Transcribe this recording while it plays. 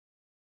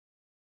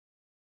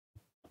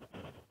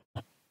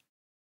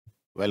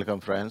Welcome,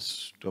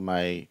 friends, to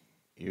my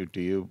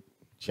YouTube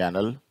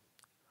channel.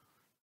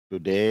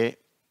 Today,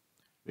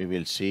 we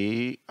will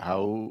see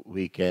how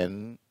we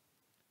can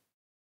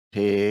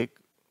take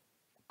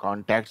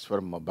contacts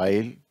from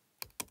mobile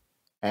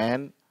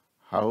and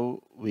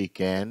how we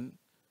can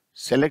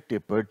select a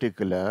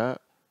particular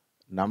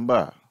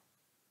number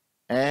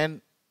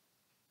and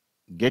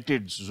get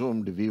it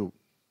zoomed view.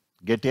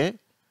 Get a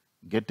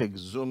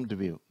zoomed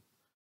view.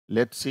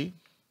 Let's see.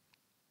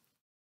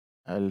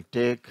 I'll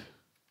take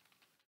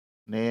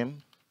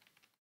name,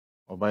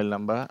 mobile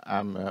number.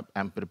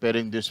 I'm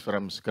preparing this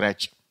from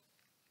scratch.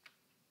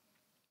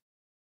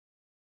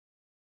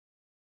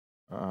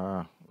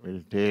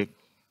 We'll take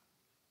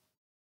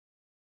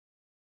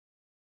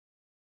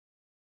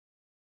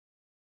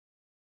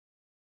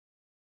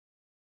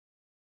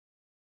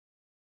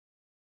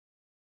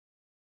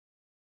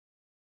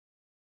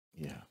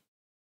yeah.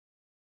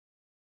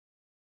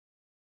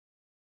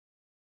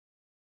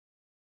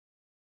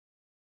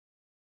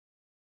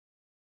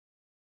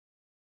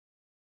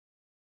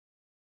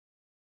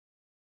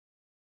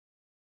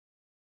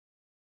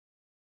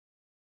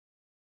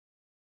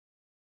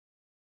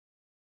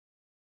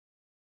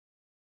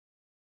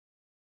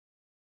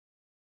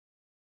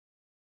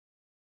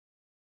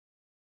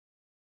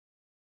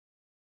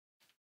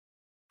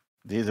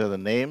 These are the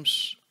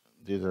names.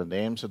 These are the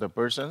names of the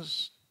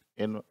persons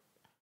in,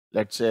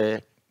 let's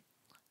say,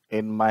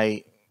 in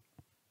my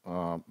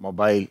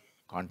mobile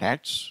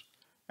contacts,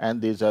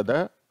 and these are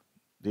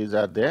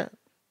their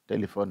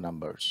telephone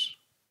numbers.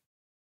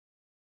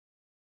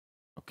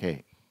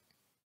 Okay.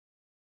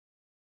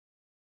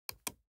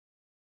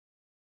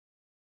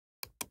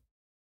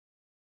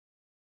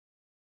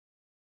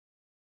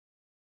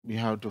 We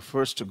have to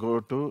first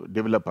go to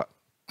developer.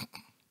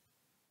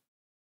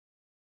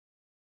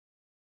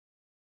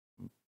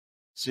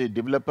 See,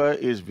 developer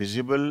is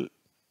visible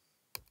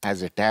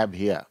as a tab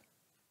here.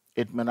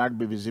 It may not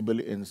be visible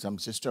in some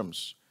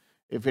systems.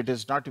 If it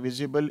is not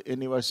visible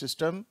in your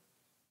system,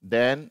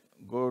 then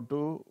go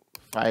to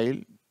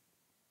File,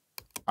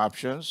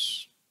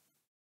 Options,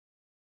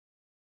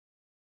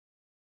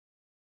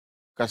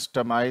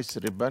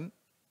 Customize ribbon.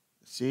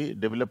 See,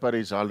 developer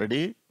is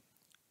already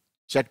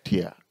checked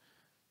here.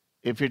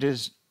 If it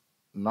is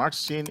not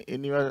seen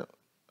in your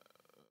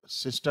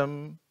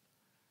system,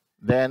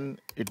 then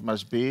it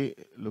must be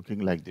looking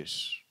like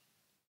this.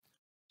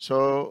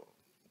 So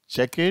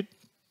check it,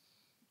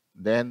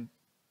 then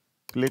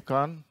click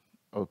on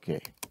OK.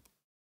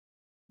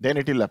 Then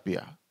it will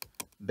appear.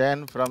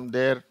 Then from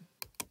there,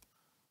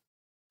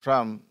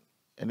 from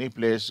any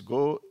place,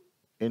 go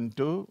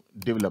into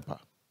developer.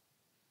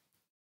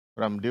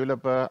 From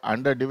developer,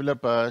 under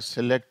developer,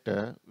 select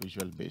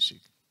Visual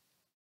Basic.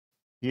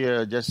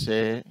 Here, just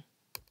say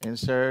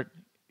insert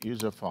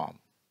user form.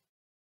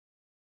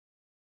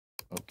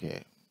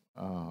 Okay.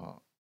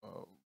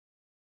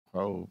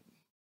 How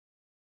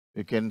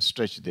you can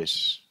stretch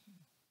this?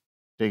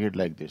 Take it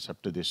like this, up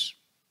to this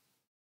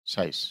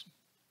size.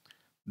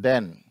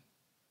 Then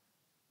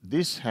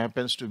this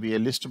happens to be a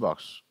list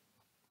box.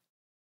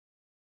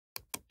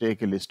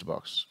 Take a list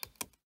box.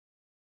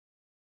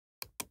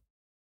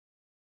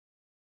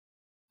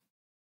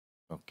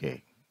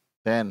 Okay.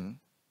 Then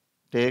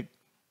take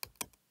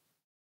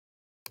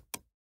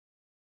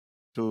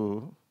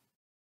to,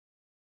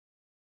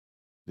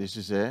 this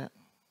is a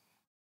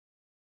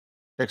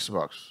text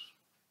box.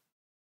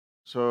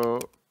 So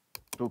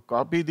to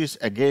copy this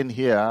again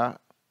here,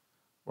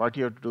 what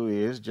you have to do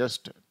is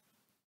just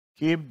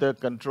keep the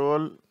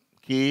control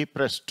key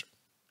pressed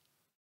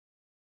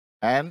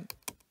and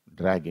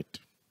drag it.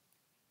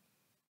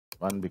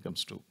 1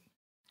 becomes 2.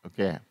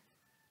 Okay.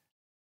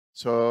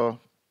 So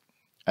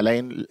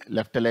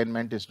left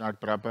alignment is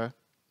not proper.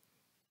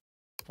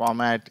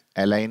 Format,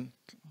 align,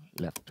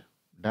 left.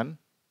 Done.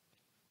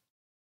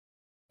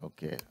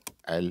 Okay.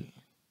 I'll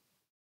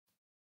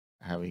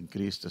have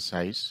increased the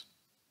size.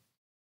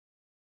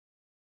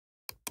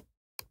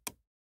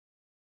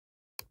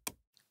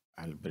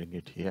 I'll bring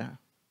it here.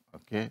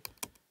 Okay.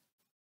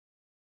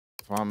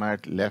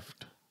 Format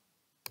left.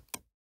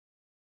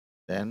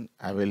 Then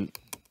I will,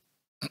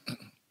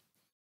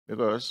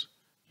 because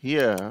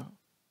here,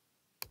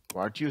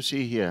 what you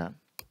see here,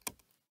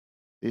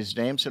 these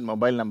names and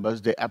mobile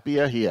numbers, they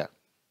appear here.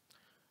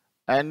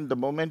 And the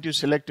moment you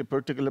select a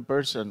particular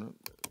person,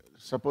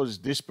 suppose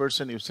this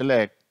person you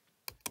select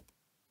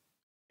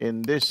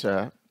in this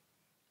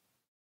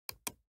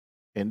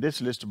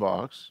list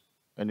box,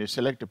 when you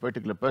select a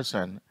particular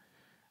person,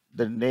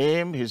 the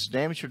name, his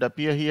name should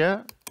appear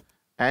here,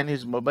 and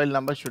his mobile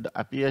number should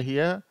appear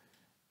here,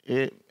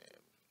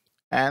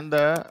 and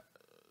the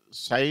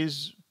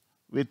size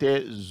with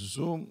a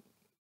zoom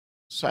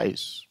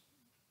size.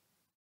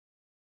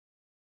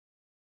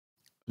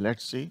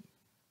 Let's see.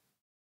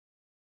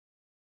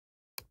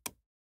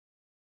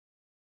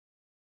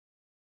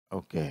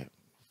 Okay,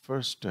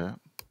 first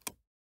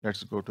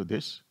let's go to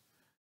this.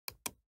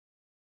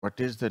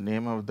 What is the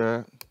name of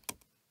the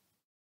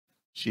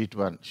sheet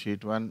 1?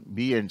 Sheet 1,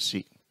 B and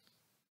C.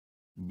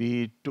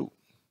 B2.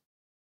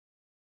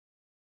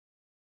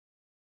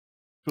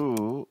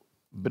 To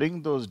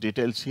bring those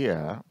details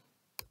here,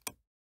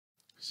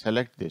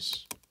 select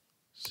this,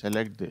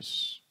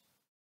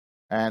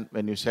 and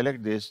when you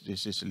select this,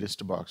 this is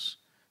list box.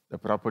 The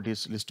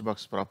properties, list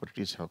box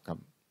properties have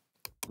come.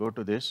 Go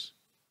to this,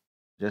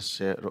 just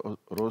say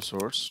row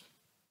source.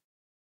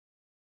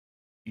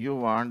 You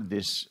want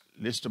this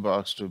list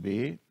box to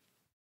be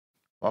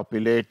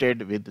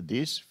populated with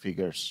these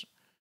figures.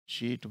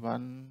 Sheet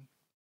 1,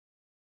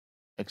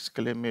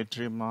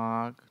 exclamatory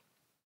mark,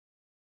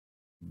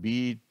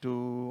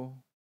 B2,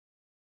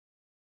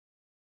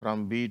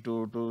 from B2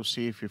 to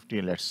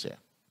C15, let's say.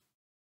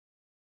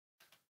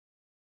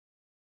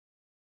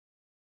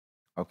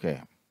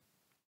 Okay.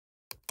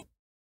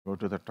 Go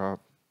to the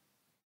top.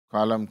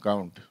 Column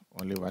count,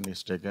 only one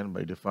is taken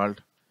by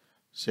default.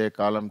 Say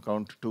column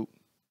count 2.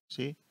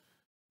 See,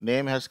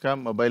 name has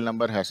come, mobile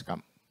number has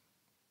come.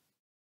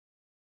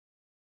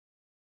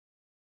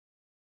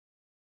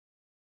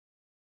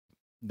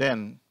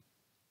 Then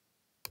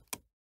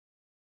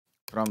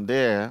from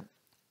there,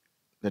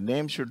 the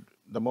name should,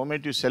 the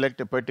moment you select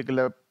a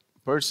particular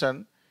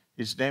person,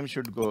 his name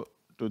should go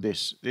to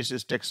this. This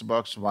is text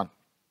box 1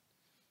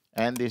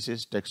 and this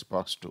is text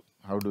box 2.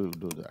 How do you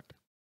do that?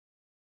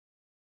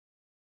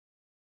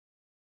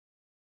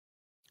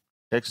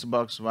 Text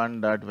box 1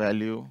 dot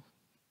value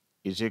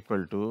is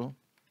equal to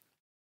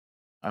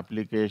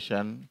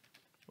application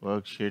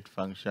worksheet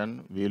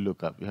function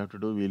VLOOKUP. You have to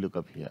do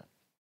VLOOKUP here.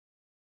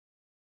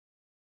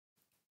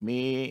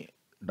 Me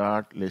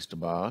dot list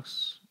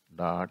box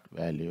dot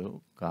value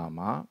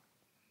comma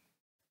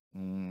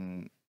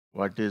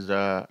what is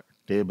the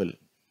table?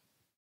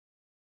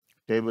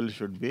 Table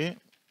should be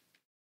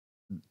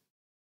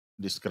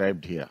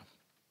described here.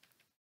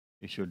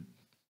 You should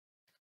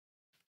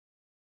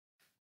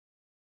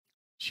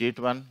sheet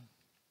 1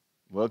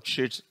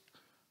 worksheets.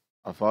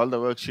 Of all the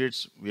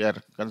worksheets, we are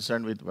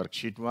concerned with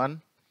worksheet 1.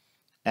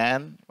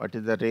 And what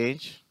is the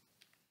range?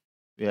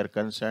 We are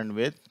concerned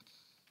with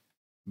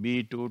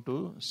B2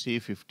 to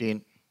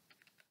C15.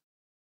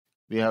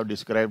 We have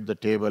described the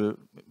table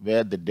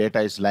where the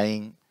data is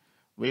lying.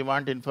 We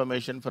want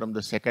information from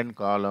the second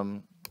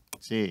column.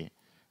 See,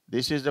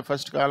 this is the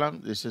first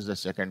column, this is the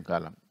second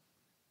column.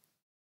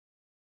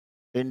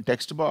 In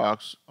text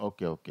box,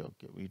 okay.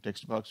 We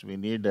text box, we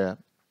need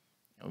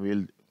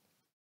we'll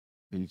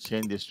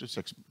change this to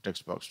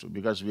text box 2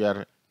 because we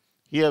are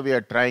here we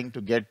are trying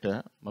to get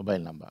a mobile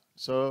number.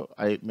 So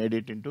I made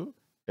it into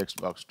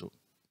text box 2.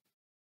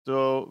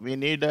 So we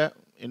need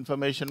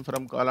information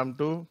from column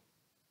 2.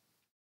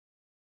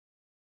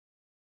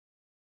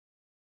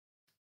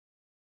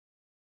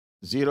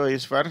 Zero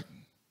is for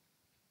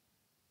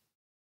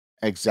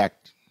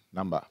exact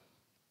number,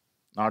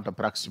 not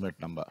approximate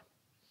number.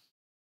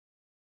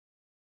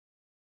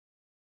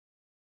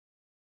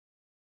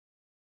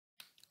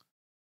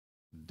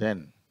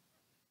 Then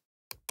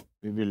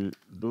we will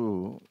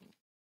do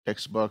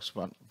text box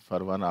 1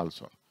 for 1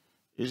 also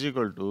is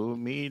equal to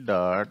me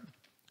dot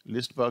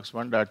list box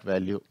 1 dot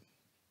value.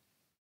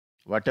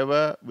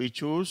 Whatever we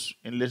choose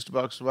in list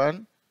box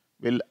 1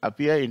 will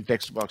appear in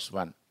text box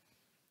 1,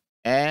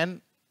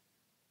 and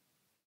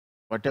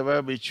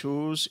whatever we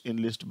choose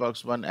in list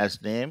box 1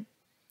 as name,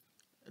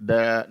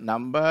 the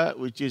number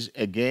which is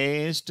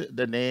against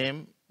the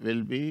name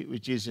will be,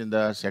 which is in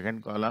the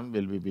second column,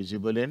 will be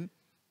visible in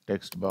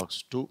text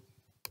box 2.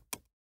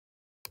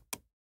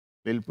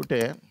 We'll put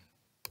a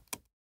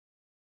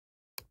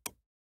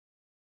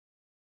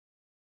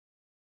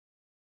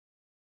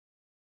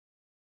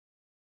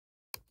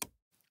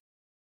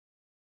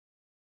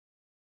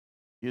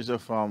user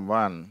form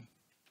 1.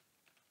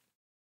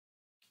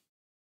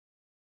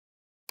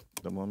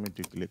 The moment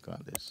you click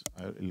on this,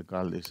 I will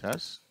call this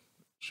as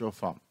show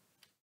form.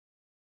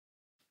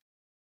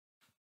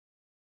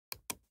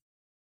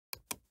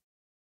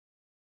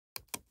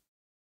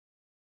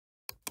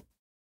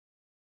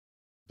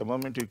 The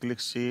moment you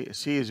click C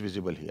is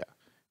visible here.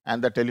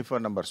 And the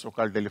telephone number,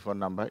 so-called telephone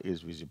number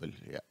is visible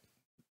here.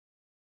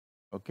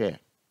 Okay.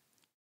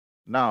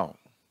 Now,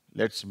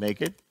 let's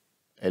make it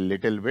a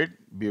little bit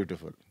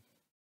beautiful.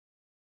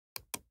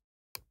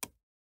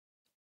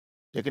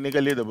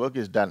 Technically, the work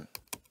is done,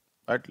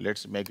 but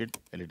let's make it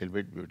a little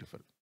bit beautiful.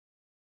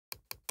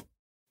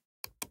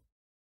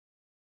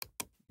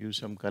 Use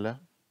some color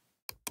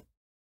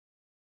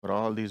for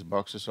all these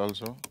boxes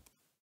also.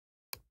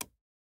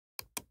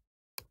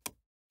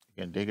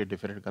 You can take a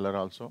different color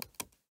also.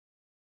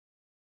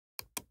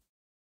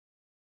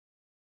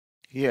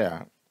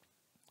 Here,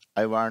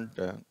 I want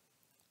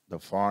the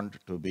font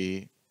to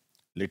be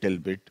little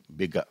bit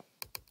bigger.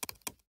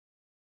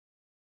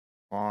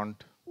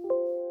 Font,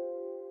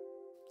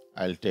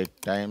 I'll take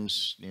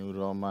Times New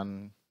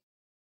Roman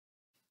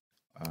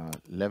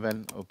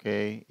 11,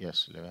 okay,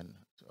 yes, 11,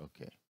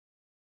 okay.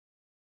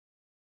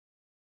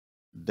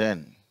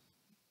 Then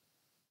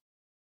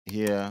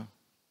here,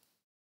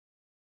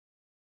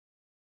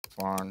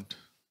 font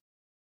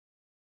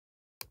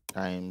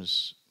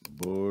Times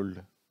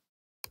bold,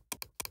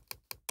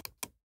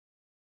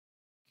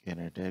 can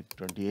I take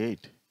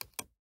 28?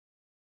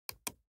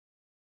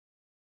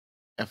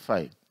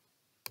 F5.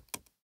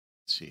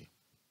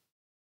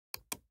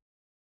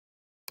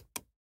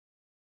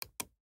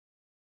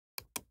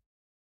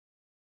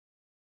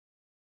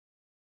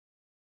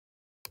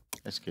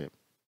 escape.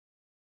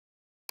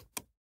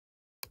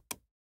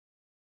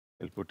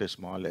 We'll put a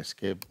small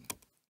escape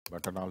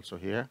button also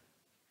here.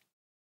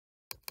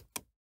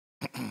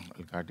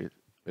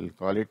 We'll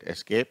call it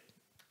escape.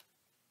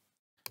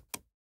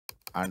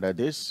 Under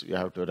this, you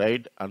have to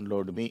write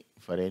unload me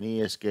for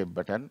any escape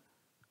button.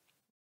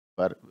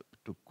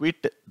 To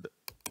quit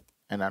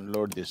and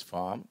unload this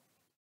form,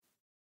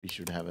 we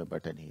should have a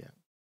button here.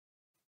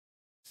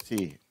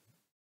 See,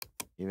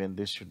 even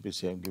this should be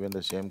same, given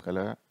the same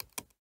color,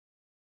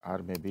 or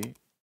maybe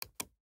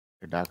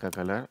a darker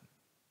color.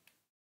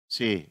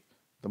 See,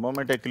 the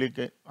moment I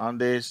click on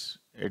this,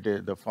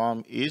 the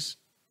form is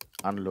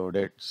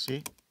unloaded.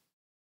 See,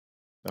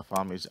 the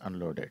form is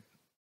unloaded.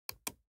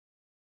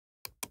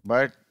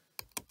 But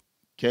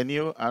can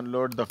you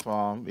unload the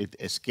form with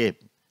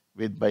escape,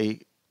 by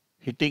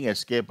hitting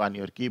escape on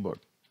your keyboard?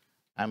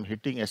 I'm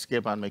hitting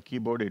escape on my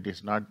keyboard, it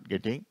is not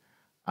getting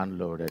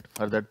unloaded.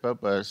 For that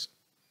purpose,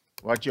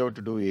 what you have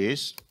to do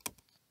is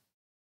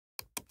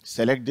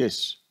select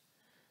this.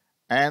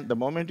 And the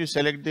moment you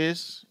select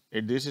this,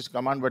 this is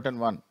command button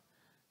 1.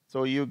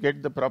 So you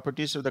get the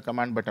properties of the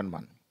command button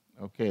 1.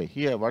 Okay,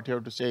 here what you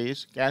have to say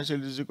is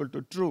cancel is equal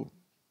to true.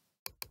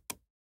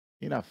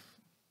 Enough.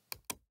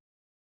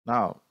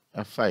 Now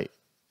F5,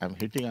 I'm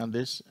hitting on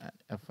this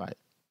F5.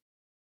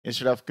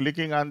 Instead of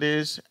clicking on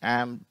this,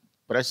 I'm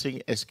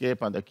pressing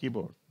escape on the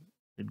keyboard.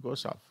 It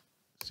goes off.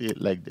 See it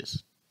like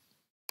this.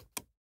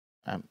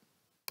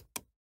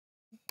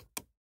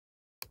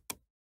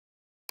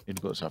 It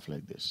goes off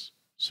like this.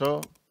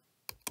 So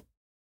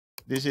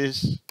this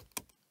is,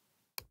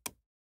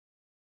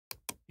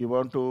 you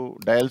want to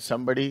dial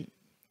somebody,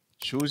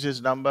 choose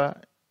his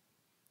number,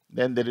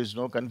 then there is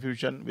no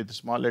confusion with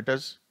small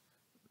letters.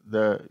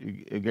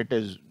 You get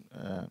a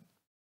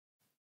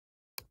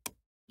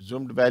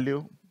zoomed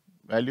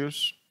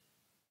values.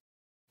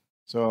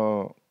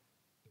 So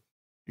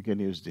you can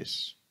use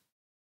this.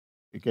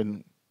 You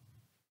can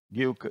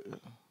give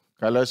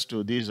colors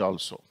to these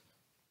also.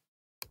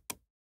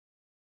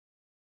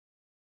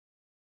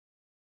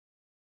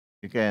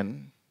 You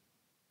can,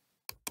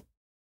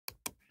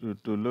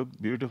 to look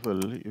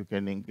beautiful, you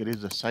can increase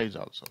the size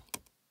also.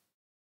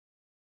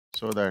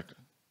 So that,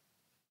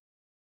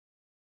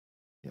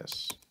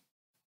 yes,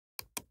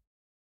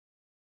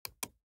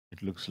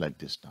 it looks like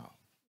this now.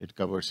 It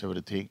covers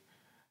everything.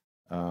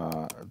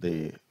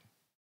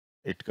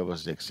 It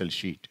covers the Excel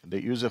sheet.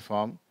 The user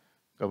form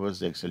covers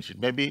the Excel sheet.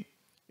 Maybe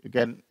you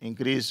can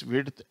increase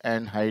width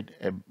and height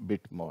a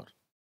bit more.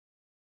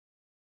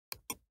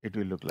 It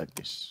will look like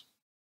this.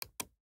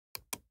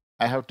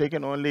 I have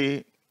taken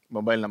only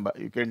mobile number.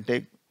 You can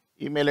take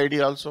email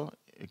ID also.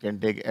 You can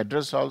take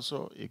address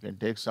also. You can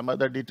take some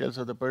other details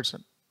of the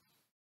person.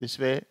 This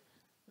way,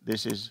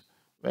 this is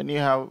when you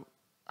have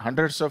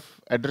hundreds of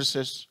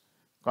addresses,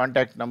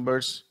 contact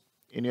numbers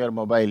in your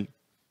mobile,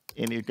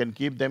 and you can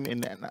keep them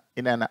in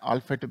an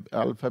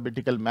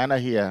alphabetical manner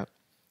here,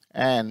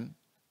 and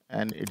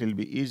it will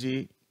be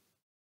easy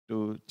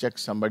to check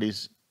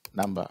somebody's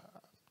number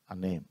or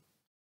name.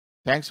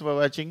 Thanks for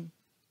watching.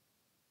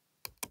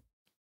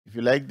 If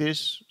you like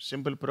this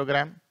simple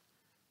program,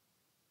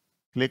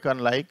 click on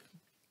like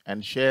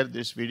and share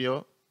this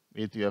video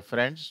with your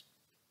friends.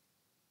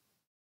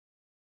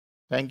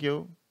 Thank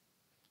you.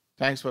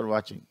 Thanks for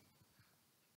watching.